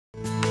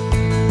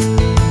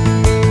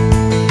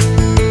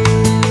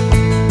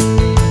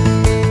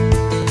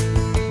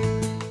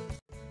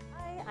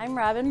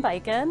Robyn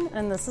Bican,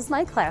 and this is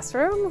my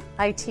classroom.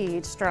 I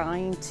teach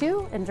Drawing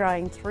 2 and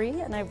Drawing 3,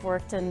 and I've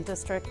worked in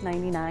District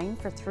 99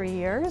 for 3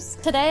 years.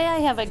 Today I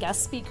have a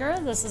guest speaker.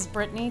 This is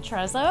Brittany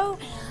Trezzo.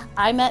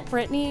 I met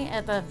Brittany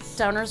at the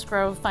Downers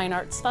Grove Fine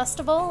Arts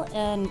Festival,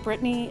 and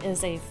Brittany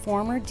is a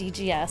former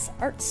DGS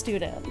art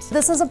student.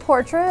 This is a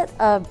portrait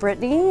of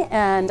Brittany,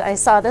 and I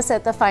saw this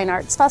at the Fine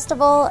Arts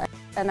Festival.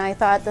 And I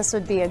thought this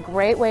would be a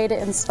great way to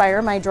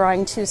inspire my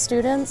Drawing 2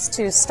 students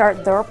to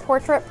start their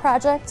portrait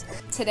project.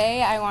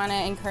 Today I want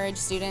to encourage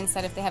students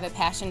that if they have a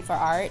passion for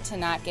art to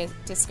not get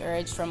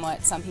discouraged from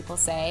what some people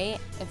say.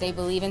 If they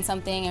believe in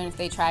something and if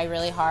they try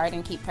really hard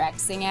and keep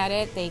practicing at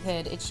it, they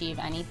could achieve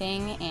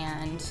anything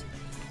and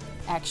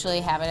actually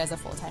have it as a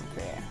full-time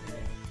career.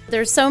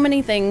 There's so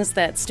many things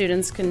that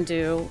students can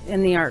do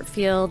in the art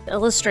field.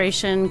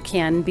 Illustration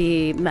can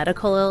be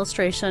medical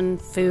illustration,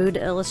 food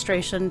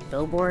illustration,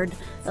 billboard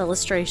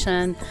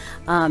illustration.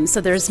 So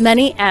there's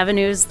many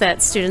avenues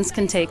that students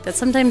can take that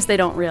sometimes they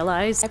don't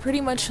realize. I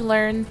pretty much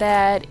learned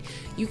that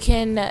you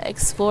can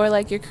explore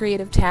your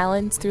creative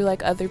talents through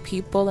other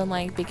people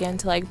and begin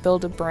to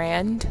build a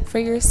brand for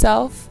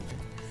yourself.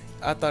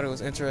 I thought it was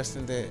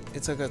interesting that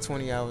it took her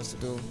 20 hours to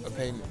do a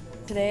painting.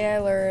 Today I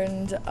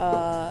learned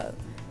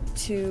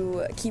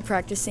to keep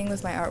practicing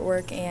with my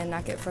artwork and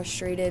not get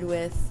frustrated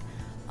with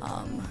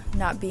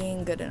not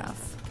being good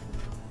enough.